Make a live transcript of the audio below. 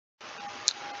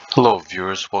Hello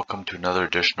viewers, welcome to another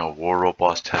edition of War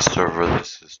Robots Test Server.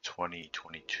 This is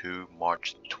 2022,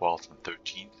 March 12th and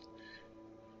 13th.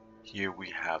 Here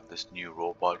we have this new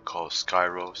robot called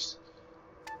Skyros.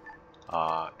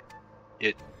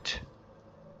 It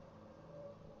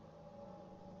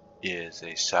is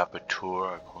a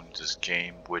saboteur according to this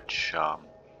game, which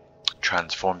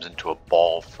transforms into a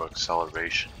ball for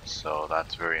acceleration, so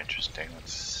that's very interesting.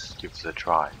 Let's give this a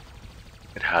try.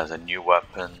 It has a new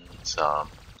weapons,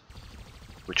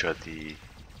 which are the...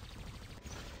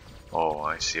 Oh,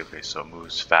 I see. Okay, so it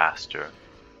moves faster.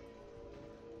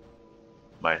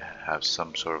 Might have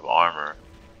some sort of armor.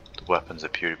 The weapons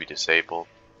appear to be disabled.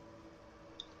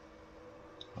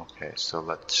 Okay, so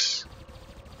let's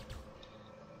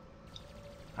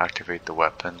activate the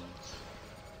weapons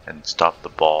and stop the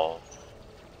ball.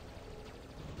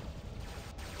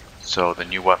 So the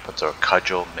new weapons are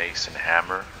Cudgel, Mace, and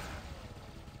Hammer.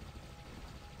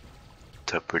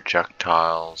 The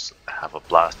projectiles have a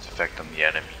blast effect on the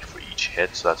enemy for each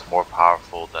hit, so that's more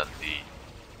powerful than the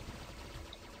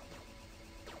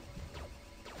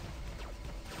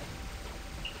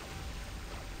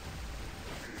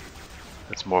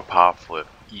if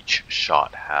each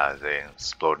shot has an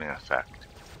exploding effect.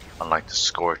 Unlike the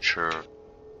Scorcher,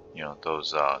 you know,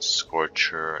 those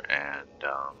Scorcher and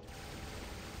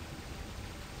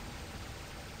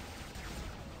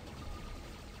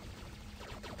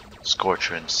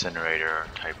Scorcher Incinerator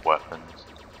type weapons.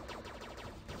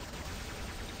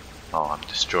 Oh, I'm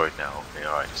destroyed now. Okay,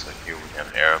 alright, so here we have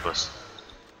an Erebus.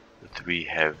 The three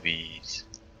heavies,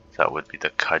 that would be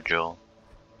the Cudgel.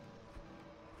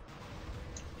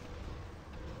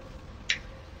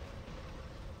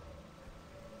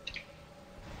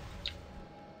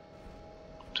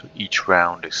 So each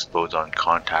round explodes on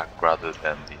contact rather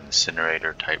than the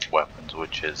Incinerator type weapons,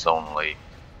 which is only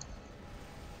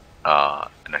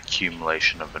an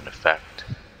accumulation of an effect.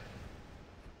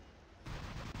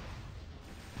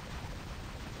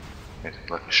 It's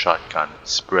like a shotgun, it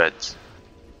spreads.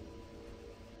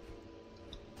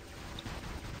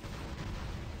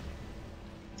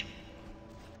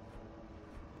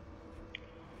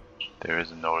 There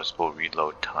is a noticeable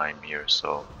reload time here,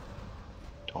 so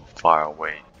don't fire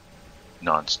away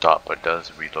non-stop, but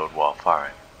does reload while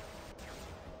firing.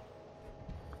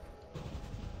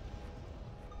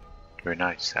 Very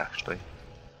nice, actually.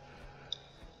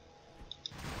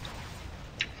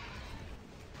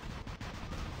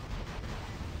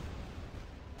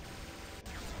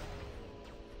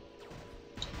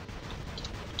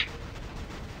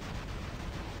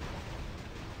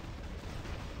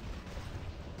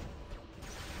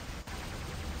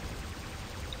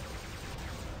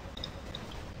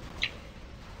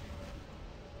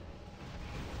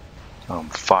 I'm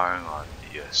firing on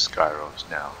the Skyros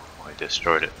now. I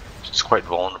destroyed it. It's quite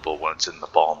vulnerable when it's in the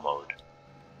ball mode.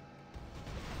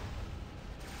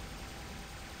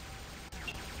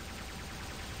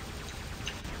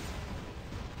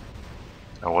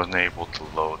 I wasn't able to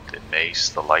load the Mace,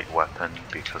 the light weapon,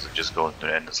 because it just goes through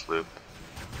an endless loop.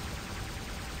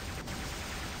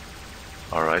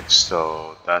 Alright,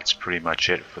 so that's pretty much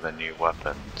it for the new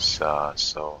weapons,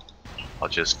 so I'll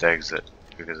just exit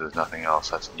because there's nothing else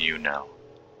that's new now.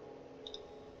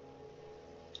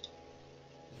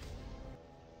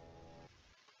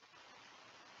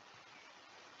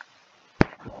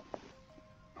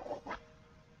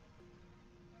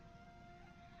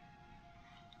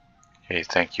 Hey,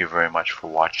 thank you very much for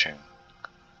watching.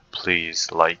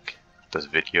 Please like this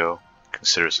video,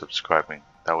 consider subscribing.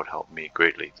 That would help me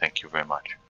greatly. Thank you very much.